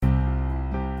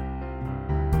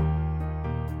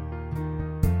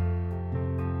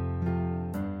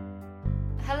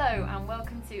Hello and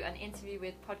welcome to an interview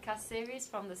with podcast series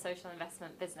from the Social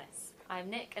Investment Business. I'm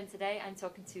Nick and today I'm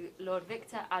talking to Lord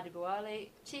Victor Adebowale,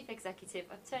 Chief Executive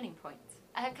of Turning Point.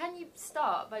 Can you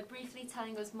start by briefly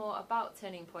telling us more about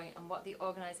Turning Point and what the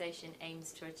organisation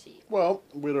aims to achieve? Well,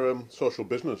 we're a social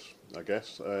business, I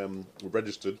guess. We're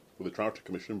registered with the Charity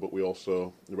Commission, but we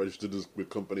also registered with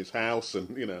Companies House, and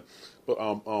But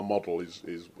our model is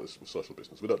social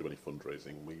business. We don't do any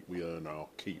fundraising. We earn our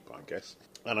keep, I guess.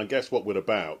 And I guess what we're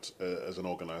about as an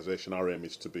organisation, our aim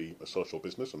is to be a social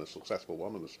business and a successful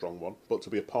one and a strong one, but to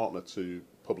be a partner to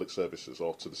public services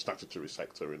or to the statutory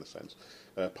sector in a sense,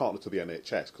 partner to the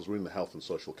NHS because we're in the health and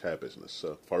social care business.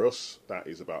 So for us, that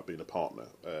is about being a partner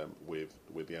with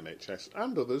the NHS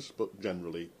and others, but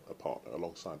generally a partner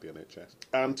alongside the NHS,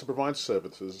 and to provide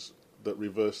services that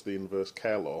reverse the inverse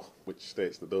care law, which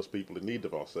states that those people in need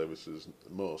of our services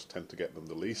most tend to get them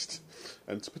the least,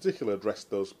 and to particularly address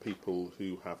those people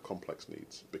who have complex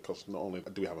needs, because not only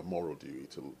do we have a moral duty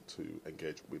to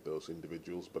engage with those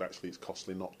individuals, but actually it's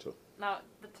costly not to. Now,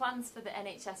 the plans for the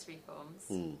NHS reforms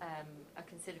are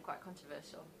considered quite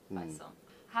controversial by some.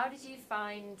 How did you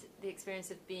find the experience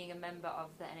of being a member of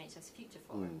the NHS Future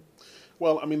Forum?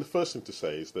 Well, I mean, the first thing to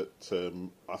say is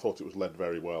that I thought it was led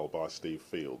very well by Steve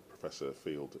Field, Professor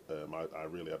Field. I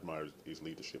really admire his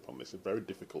leadership on this. A very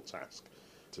difficult task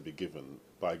to be given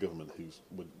by a government who's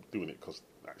doing it because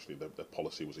actually their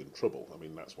policy was in trouble. I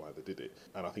mean, that's why they did it.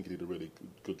 And I think he did a really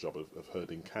good job of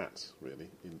herding cats, really,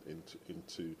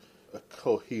 into a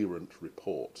coherent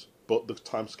report. But the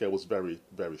timescale was very,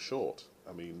 very short.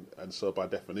 I mean, and so by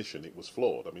definition, it was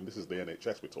flawed. I mean, this is the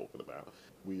NHS we're talking about.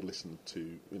 We listened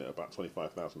to, about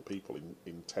 25,000 people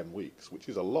in 10 weeks, which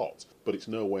is a lot, but it's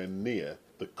nowhere near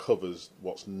that covers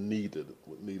what's needed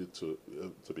to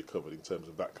be covered in terms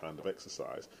of that kind of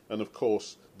exercise. And of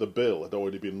course, the bill had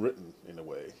already been written in a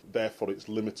way. Therefore, it's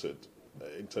limited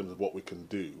in terms of what we can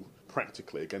do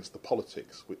practically against the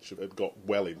politics, which had got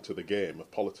well into the game of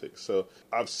politics. So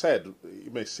I've said,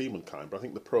 it may seem unkind, but I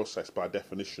think the process by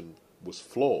definition was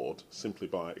flawed simply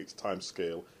by its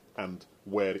timescale and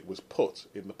where it was put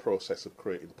in the process of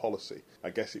creating policy.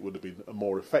 I guess it would have been a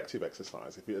more effective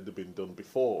exercise if it had been done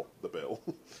before the bill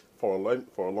for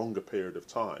a longer period of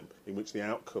time, in which the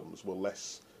outcomes were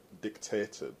less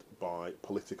dictated by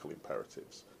political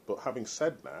imperatives. But having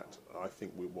said that, I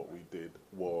think what we did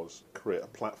was create a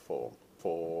platform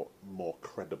for more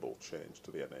credible change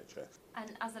to the NHS.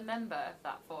 And as a member of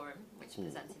that forum, which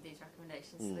presented these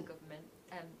recommendations to the government,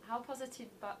 how positive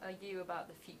are you about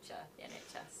the future of the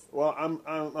NHS? Well,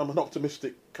 I'm an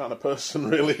optimistic kind of person,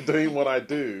 really, doing what I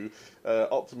do.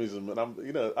 Optimism, and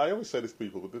I always say this to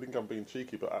people, but they think I'm being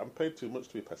cheeky, but I'm paid too much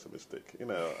to be pessimistic.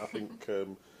 I think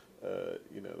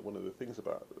one of the things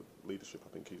about leadership, I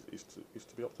think, is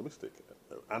to be optimistic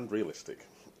and realistic.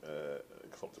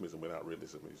 Because optimism without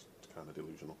realism is kind of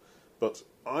delusional. But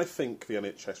I think the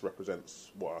NHS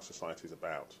represents what our society is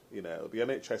about. The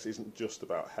NHS isn't just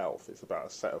about health, it's about a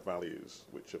set of values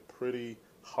which are pretty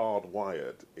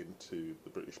hardwired into the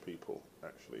British people,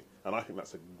 actually. And I think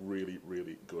that's a really,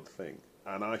 really good thing.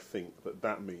 And I think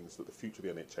that means that the future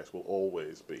of the NHS will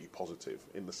always be positive,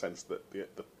 in the sense that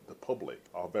the public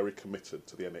are very committed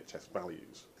to the NHS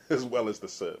values as well as the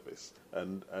service.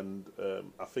 And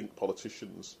I think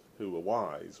politicians who are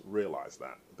wise realise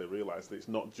that. They realise that it's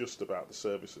not just about the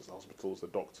services, the hospitals, the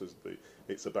doctors,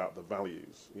 it's about the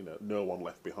values, no one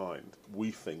left behind.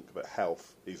 We think that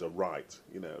health is a right,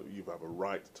 you have a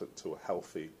right to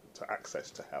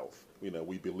access to health.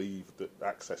 We believe that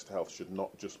access to health should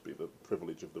not just be the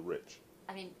privilege of the rich.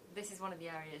 I mean, this is one of the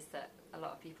areas that a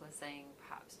lot of people are saying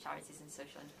perhaps charities and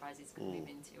social enterprises could move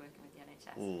into working with the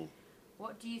NHS.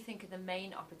 What do you think are the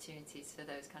main opportunities for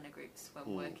those kind of groups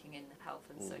when working in the health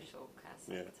and social care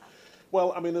sector? Yeah.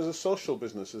 Well, I mean, as a social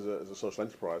business, as a social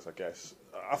enterprise, I guess,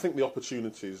 I think the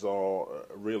opportunities are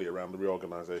really around the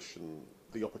reorganisation,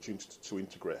 the opportunity to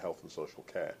integrate health and social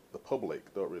care. The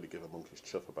public don't really give a monkey's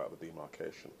chuff about the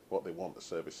demarcation. What they want are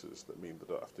services that mean they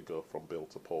don't have to go from Bill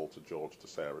to Paul to George to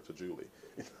Sarah to Julie.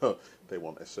 They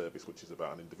want a service which is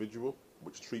about an individual,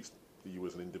 which treats you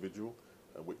as an individual,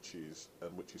 which is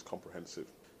comprehensive.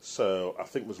 So I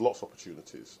think there's lots of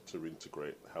opportunities to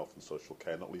reintegrate health and social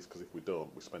care, not least because if we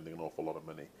don't, we're spending an awful lot of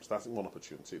money. So that's one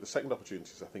opportunity. The second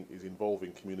opportunity, I think, is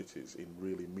involving communities in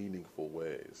really meaningful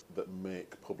ways that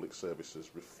make public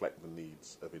services reflect the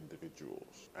needs of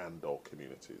individuals and or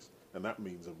communities. And that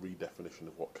means a redefinition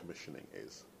of what commissioning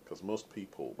is. Because most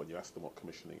people, when you ask them what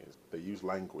commissioning is, they use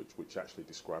language which actually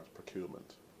describes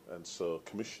procurement. And so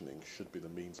commissioning should be the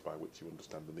means by which you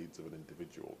understand the needs of an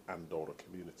individual and or a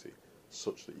community.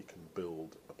 such that you can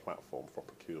build a platform for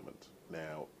procurement.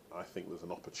 Now, I think there's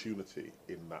an opportunity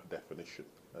in that definition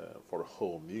for a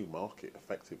whole new market,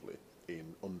 effectively,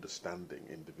 in understanding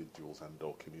individuals and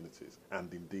or communities,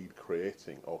 and indeed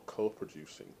creating or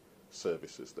co-producing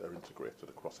services that are integrated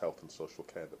across health and social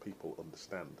care that people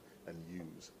understand and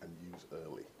use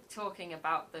early. Talking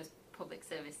about those public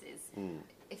services,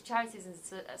 if charities and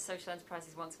social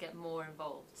enterprises want to get more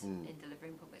involved in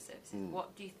delivering public services,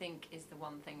 what do you think is the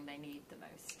one thing they need the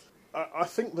most? I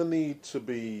think they need to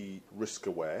be risk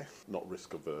aware, not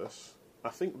risk averse. I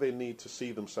think they need to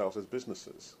see themselves as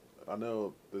businesses. I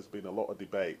know there's been a lot of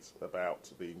debate about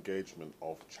the engagement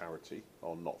of charity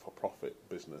or not-for-profit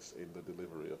business in the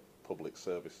delivery of public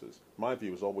services. My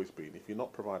view has always been, if you're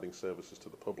not providing services to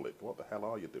the public, what the hell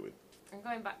are you doing? And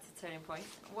going back to Turning Point,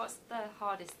 what's the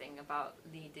hardest thing about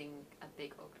leading a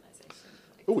big organisation?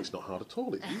 Oh, it's not hard at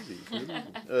all. It's easy.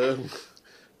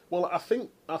 Well, I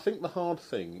think the hard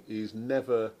thing is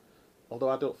never, although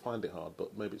I don't find it hard,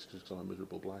 but maybe it's because I'm a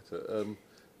miserable blighter,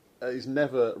 is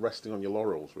never resting on your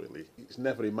laurels, really. It's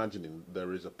never imagining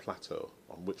there is a plateau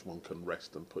on which one can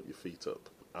rest and put your feet up.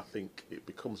 I think it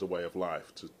becomes a way of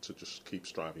life to just keep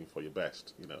striving for your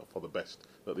best, for the best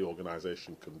that the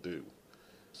organisation can do.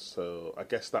 So I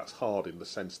guess that's hard in the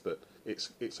sense that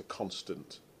it's a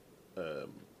constant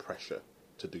pressure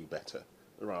to do better,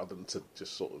 rather than to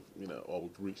just sort of,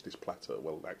 we've reached this plateau.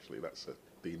 Well, actually,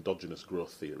 the endogenous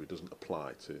growth theory doesn't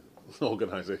apply to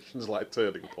organisations like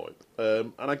Turning Point.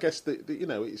 And I guess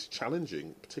it's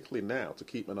challenging, particularly now, to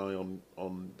keep an eye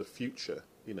on the future,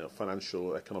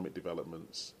 financial, economic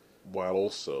developments, while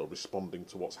also responding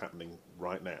to what's happening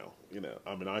right now.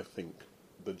 I think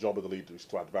the job of the leader is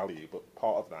to add value, but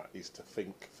part of that is to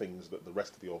think things that the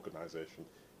rest of the organisation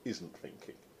isn't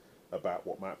thinking about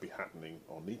what might be happening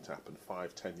or need to happen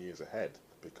 5-10 years ahead.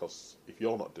 Because if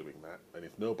you're not doing that, and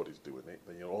if nobody's doing it,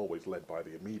 then you're always led by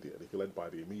the immediate. And if you're led by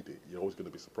the immediate, you're always going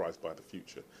to be surprised by the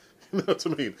future. You know what I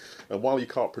mean? And while you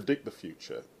can't predict the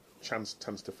future, chance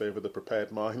tends to favour the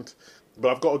prepared mind. But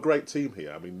I've got a great team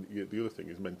here. I mean, the other thing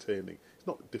is maintaining. It's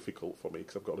not difficult for me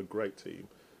because I've got a great team.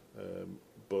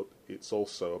 But it's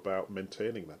also about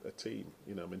maintaining a team,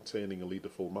 maintaining a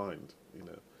leaderful mind,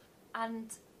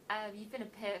 And you've been a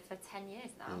peer for 10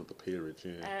 years now. Oh, the peerage,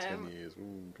 10 years.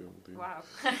 Ooh, God, wow.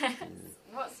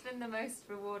 What's been the most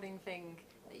rewarding thing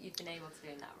that you've been able to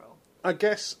do in that role? I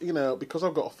guess, because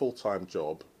I've got a full-time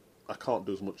job, I can't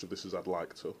do as much of this as I'd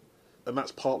like to. And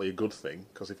that's partly a good thing,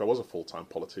 because if I was a full-time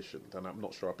politician, then I'm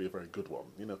not sure I'd be a very good one.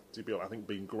 To be honest, I think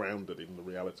being grounded in the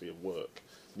reality of work,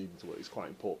 needing to work, is quite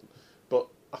important. But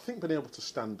I think being able to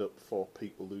stand up for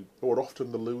people who are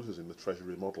often the losers in the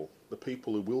Treasury model, the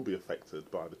people who will be affected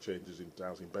by the changes in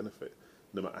housing benefit,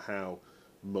 no matter how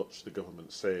much the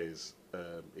government says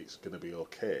it's going to be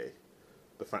okay,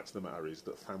 the fact of the matter is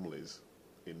that families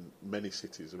in many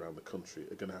cities around the country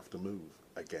are going to have to move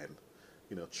again.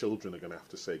 Children are going to have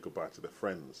to say goodbye to their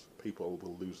friends. People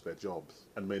will lose their jobs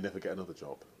and may never get another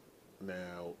job.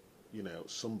 Now,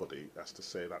 somebody has to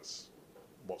say that's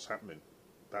what's happening.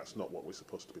 That's not what we're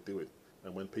supposed to be doing.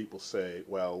 And when people say,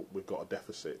 well, we've got a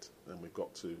deficit and we've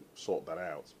got to sort that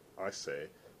out, I say,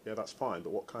 yeah, that's fine,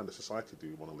 but what kind of society do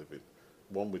you want to live in?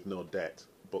 One with no debt,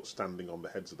 but standing on the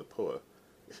heads of the poor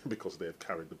because they've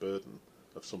carried the burden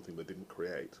of something they didn't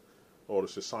create. Or a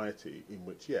society in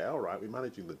which, yeah, all right, we're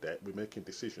managing the debt, we're making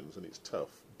decisions and it's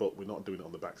tough, but we're not doing it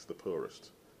on the backs of the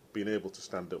poorest. Being able to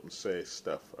stand up and say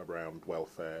stuff around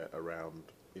welfare, around,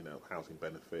 housing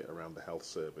benefit, around the health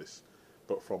service,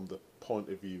 but from the point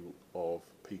of view of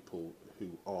people who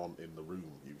aren't in the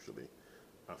room usually,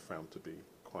 I've found to be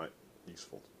quite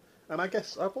useful. And I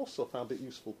guess I've also found it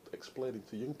useful explaining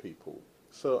to young people.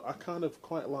 So I kind of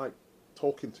quite like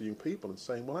talking to young people and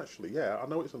saying, well, actually, yeah, I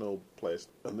know it's an old place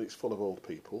and it's full of old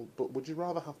people, but would you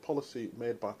rather have policy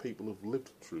made by people who've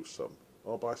lived through some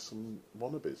or by some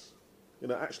wannabes?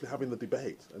 Actually having the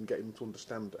debate and getting them to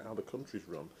understand how the country's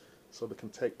run, so they can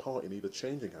take part in either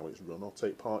changing how it's run or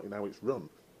take part in how it's run.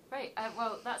 Right,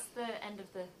 well, that's the end of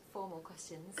the formal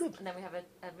questions. Good. And then we have a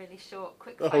really short,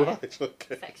 quick fire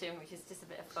okay. section, which is just a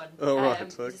bit of fun. Okay.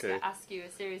 Just going to ask you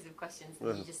a series of questions,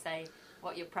 and you just say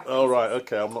what your preference Oh, right, is.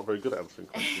 okay, I'm not very good at answering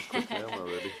questions quickly, am I,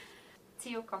 really?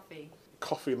 Tea or coffee?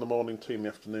 Coffee in the morning, tea in the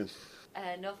afternoon.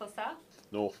 North or south?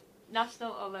 North.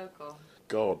 National or local?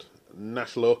 God,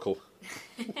 Nash local.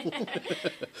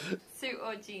 Suit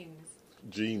or jeans?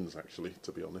 Jeans, actually,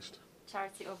 to be honest.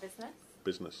 Charity or business?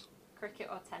 Business. Cricket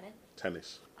or tennis?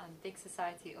 Tennis. And big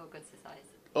society or good society?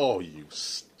 Oh, you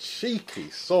cheeky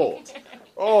sort.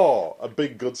 Oh, a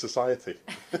big good society.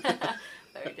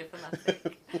 Very Very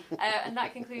diplomatic. And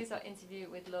that concludes our interview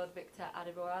with Lord Victor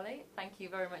Adebowale. Thank you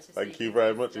very much for Thank speaking you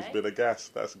very to us much. today. It's been a gas.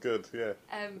 That's good, yeah.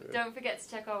 Don't forget to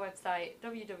check our website,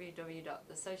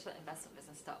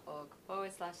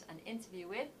 www.thesocialinvestmentbusiness.org/an interview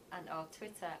with, and our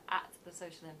Twitter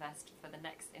 @thesocialinvest for the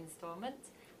next instalment.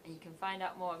 And you can find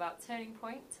out more about Turning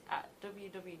Point at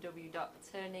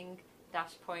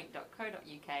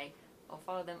www.turning-point.co.uk or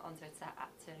follow them on Twitter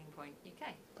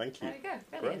 @turningpointuk. Thank you. There we go.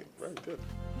 Brilliant. Great, very good.